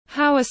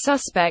Our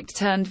suspect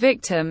turned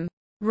victim,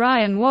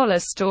 Ryan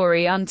Waller's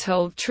story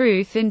untold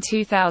truth. In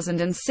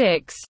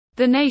 2006,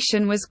 the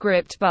nation was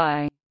gripped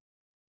by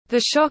the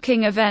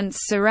shocking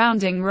events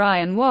surrounding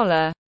Ryan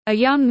Waller, a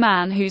young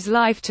man whose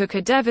life took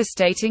a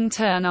devastating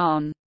turn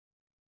on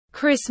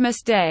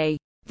Christmas Day.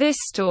 This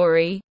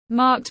story,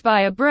 marked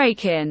by a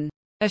break-in,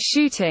 a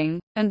shooting,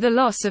 and the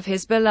loss of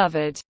his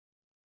beloved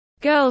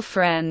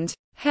girlfriend,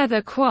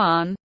 Heather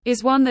Kwan,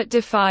 is one that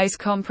defies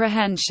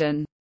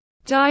comprehension.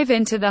 Dive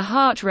into the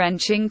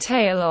heart-wrenching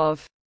tale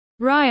of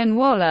Ryan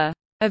Waller,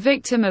 a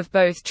victim of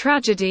both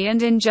tragedy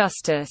and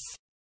injustice.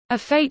 A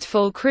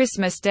fateful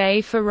Christmas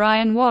day for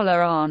Ryan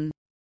Waller. On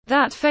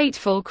that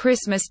fateful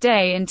Christmas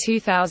day in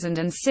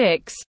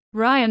 2006,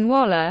 Ryan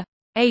Waller,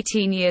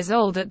 18 years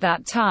old at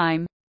that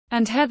time,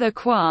 and Heather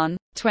Kwan,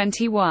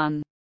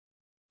 21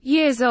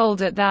 years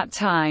old at that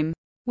time,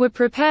 were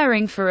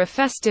preparing for a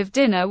festive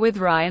dinner with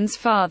Ryan's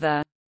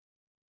father.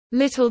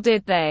 Little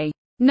did they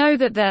know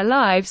that their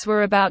lives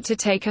were about to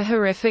take a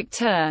horrific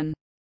turn.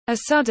 A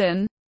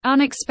sudden,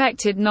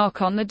 unexpected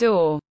knock on the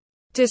door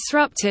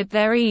disrupted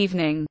their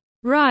evening.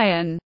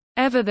 Ryan,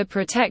 ever the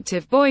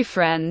protective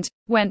boyfriend,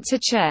 went to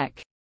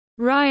check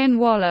Ryan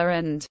Waller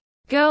and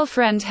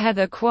girlfriend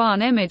Heather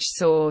Kwan. Image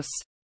source: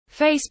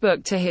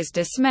 Facebook. To his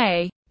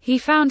dismay, he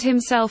found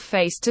himself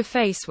face to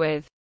face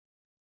with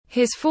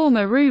his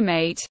former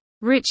roommate,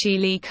 Richie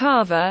Lee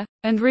Carver,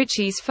 and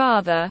Richie's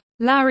father,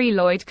 Larry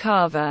Lloyd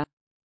Carver.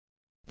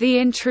 The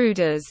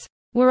intruders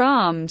were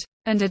armed,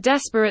 and a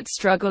desperate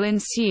struggle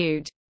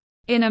ensued.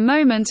 In a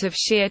moment of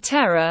sheer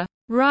terror,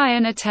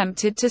 Ryan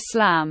attempted to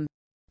slam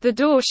the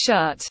door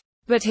shut,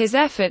 but his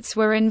efforts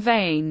were in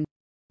vain.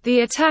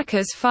 The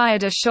attackers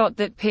fired a shot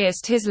that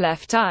pierced his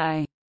left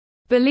eye,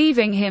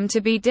 believing him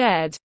to be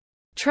dead.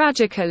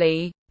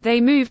 Tragically, they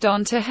moved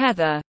on to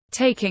Heather,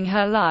 taking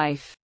her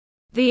life.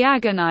 The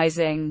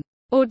agonizing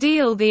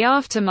ordeal. The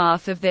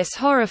aftermath of this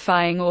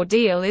horrifying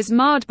ordeal is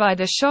marred by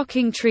the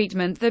shocking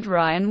treatment that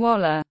Ryan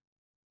Waller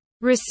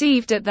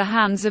received at the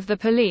hands of the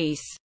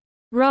police.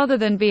 Rather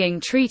than being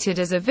treated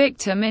as a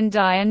victim in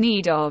dire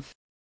need of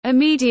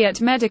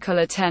immediate medical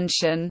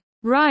attention,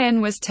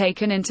 Ryan was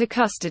taken into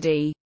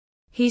custody.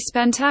 He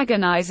spent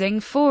agonizing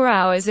 4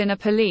 hours in a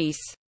police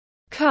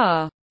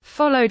car,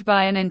 followed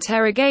by an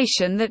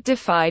interrogation that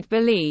defied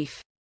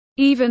belief.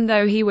 Even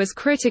though he was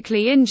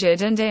critically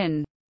injured and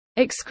in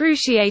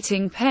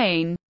excruciating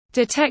pain,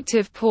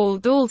 Detective Paul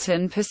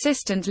Dalton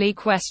persistently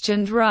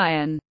questioned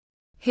Ryan.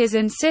 His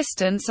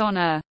insistence on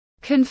a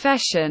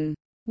confession,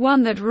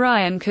 one that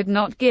Ryan could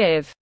not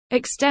give,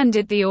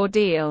 extended the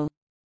ordeal.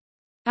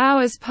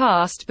 Hours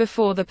passed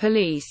before the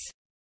police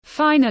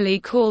finally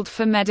called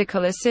for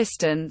medical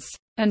assistance,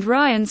 and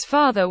Ryan's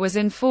father was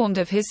informed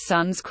of his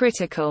son's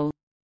critical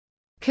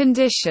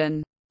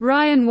condition.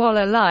 Ryan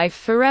Waller's life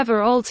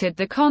forever altered.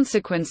 The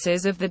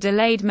consequences of the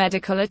delayed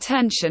medical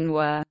attention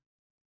were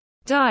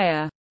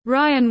dire.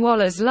 Ryan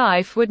Waller's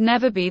life would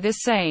never be the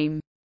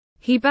same.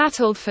 He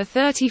battled for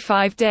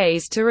 35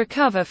 days to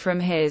recover from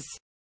his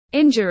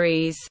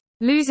injuries,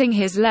 losing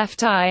his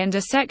left eye and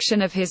a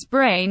section of his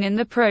brain in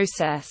the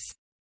process.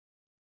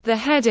 The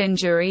head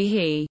injury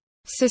he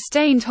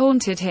sustained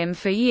haunted him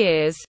for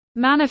years,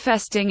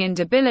 manifesting in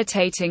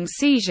debilitating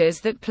seizures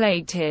that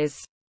plagued his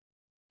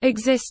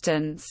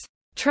existence.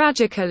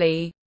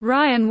 Tragically,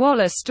 Ryan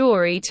Waller's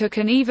story took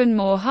an even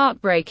more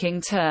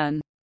heartbreaking turn.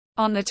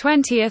 On the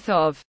 20th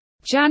of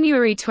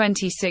January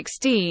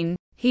 2016,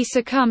 he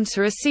succumbed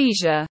to a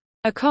seizure,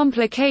 a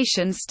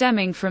complication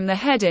stemming from the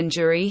head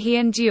injury he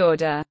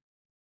endured a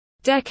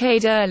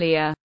decade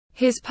earlier.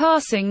 His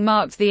passing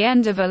marked the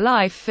end of a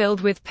life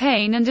filled with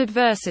pain and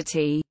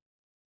adversity.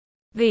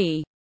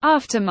 The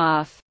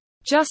aftermath.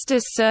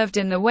 Justice served.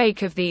 In the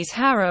wake of these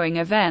harrowing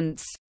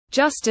events,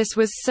 justice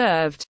was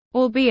served,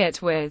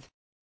 albeit with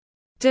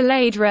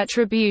delayed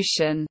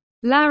retribution.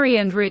 Larry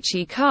and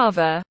Richie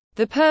Carver,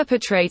 the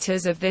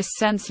perpetrators of this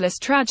senseless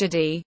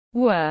tragedy,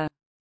 were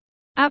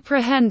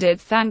apprehended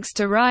thanks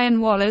to Ryan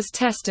Waller's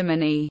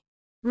testimony.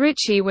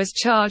 Richie was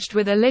charged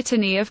with a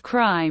litany of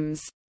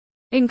crimes,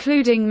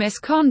 including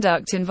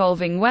misconduct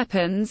involving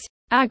weapons,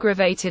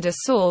 aggravated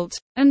assault,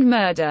 and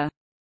murder.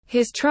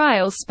 His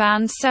trial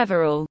spanned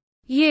several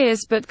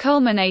years but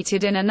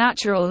culminated in a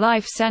natural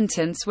life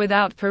sentence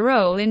without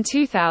parole in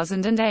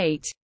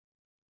 2008.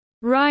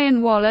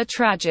 Ryan Waller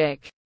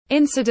tragic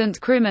incident.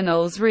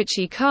 Criminals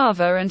Richie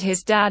Carver and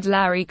his dad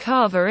Larry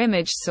Carver.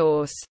 Image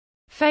source: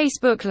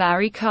 Facebook.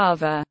 Larry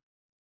Carver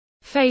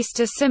faced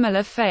a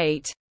similar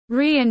fate.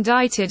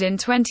 Re-indicted in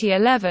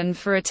 2011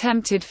 for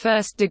attempted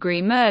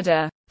first-degree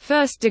murder,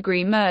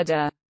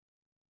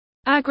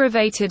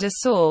 aggravated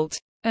assault,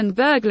 and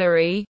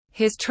burglary,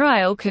 his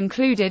trial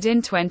concluded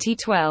in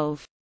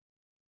 2012.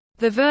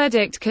 The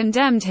verdict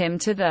condemned him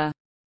to the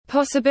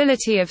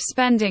possibility of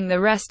spending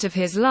the rest of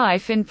his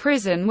life in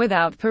prison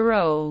without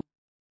parole.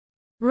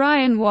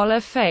 Ryan Waller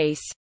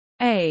faced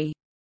a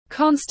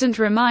constant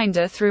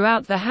reminder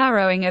throughout the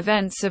harrowing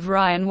events of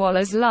Ryan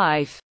Waller's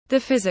life. The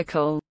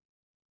physical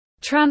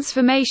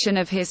transformation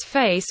of his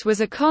face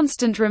was a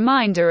constant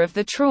reminder of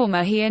the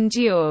trauma he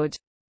endured.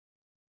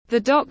 The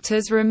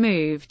doctors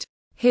removed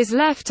his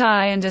left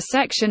eye and a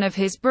section of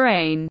his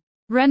brain,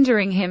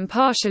 rendering him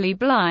partially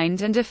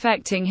blind and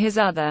affecting his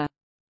other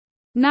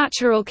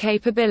natural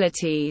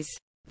capabilities.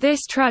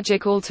 This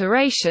tragic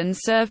alteration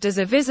served as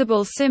a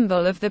visible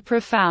symbol of the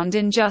profound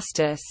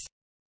injustice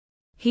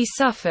he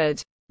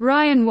suffered.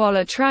 Ryan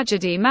Waller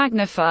tragedy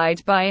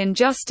magnified by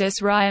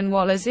injustice. Ryan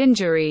Waller's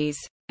injuries,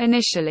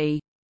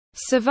 initially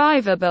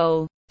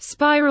survivable,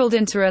 spiraled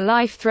into a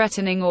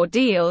life-threatening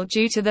ordeal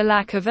due to the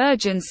lack of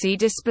urgency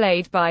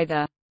displayed by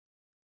the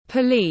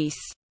police.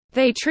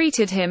 They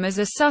treated him as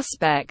a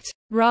suspect,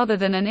 rather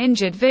than an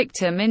injured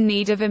victim in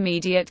need of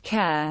immediate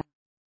care.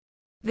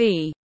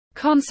 The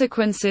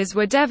consequences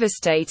were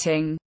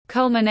devastating,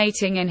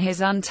 culminating in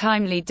his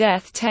untimely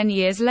death 10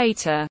 years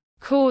later,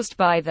 caused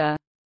by the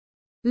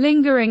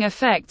lingering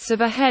effects of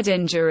a head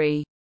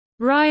injury.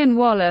 Ryan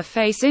Waller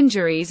face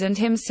injuries and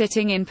him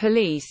sitting in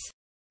police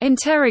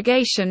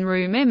interrogation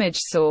room. Image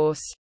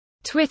source: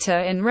 Twitter.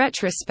 In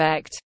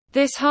retrospect,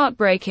 this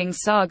heartbreaking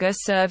saga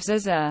serves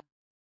as a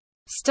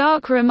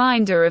stark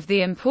reminder of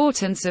the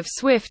importance of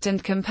swift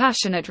and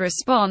compassionate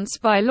response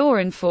by law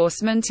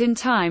enforcement in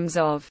times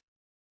of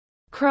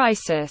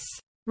crisis.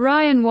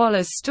 Ryan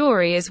Waller's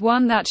story is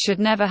one that should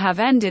never have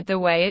ended the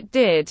way it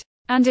did,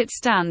 and it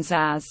stands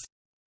as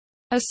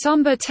a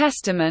somber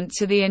testament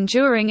to the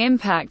enduring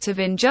impact of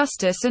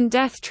injustice and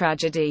death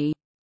tragedy.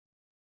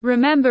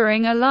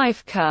 Remembering a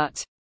life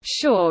cut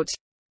short.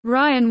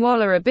 Ryan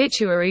Waller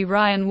obituary.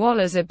 Ryan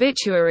Waller's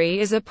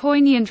obituary is a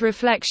poignant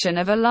reflection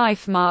of a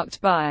life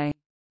marked by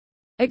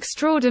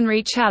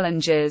extraordinary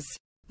challenges.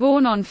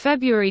 Born on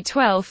February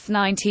 12,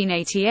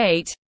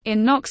 1988,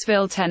 in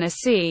Knoxville,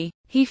 Tennessee,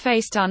 he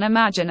faced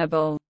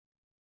unimaginable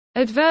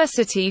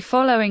adversity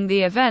following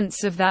the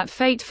events of that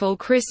fateful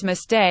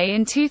Christmas Day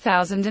in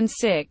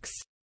 2006.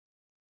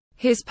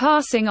 His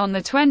passing on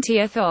the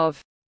 20th of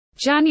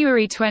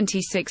January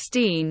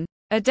 2016,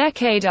 a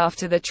decade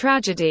after the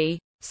tragedy,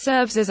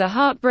 serves as a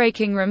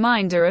heartbreaking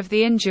reminder of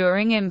the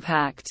enduring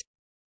impact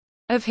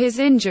of his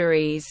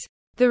injuries.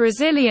 The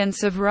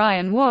resilience of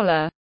Ryan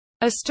Waller,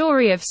 a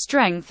story of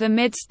strength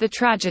amidst the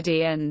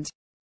tragedy and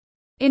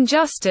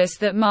injustice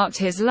that marked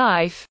his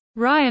life.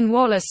 Ryan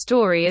Waller's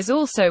story is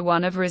also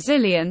one of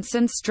resilience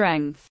and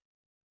strength.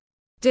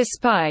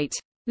 Despite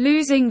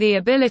losing the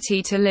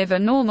ability to live a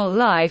normal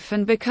life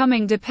and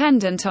becoming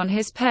dependent on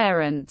his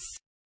parents,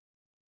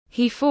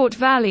 he fought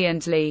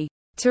valiantly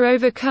to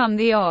overcome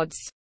the odds.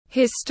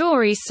 His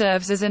story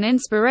serves as an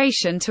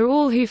inspiration to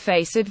all who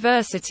face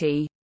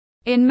adversity.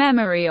 In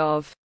memory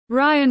of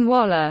Ryan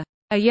Waller,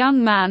 a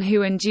young man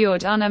who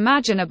endured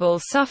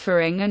unimaginable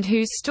suffering and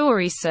whose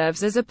story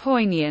serves as a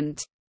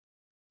poignant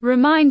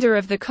reminder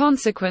of the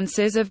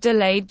consequences of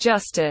delayed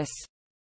justice.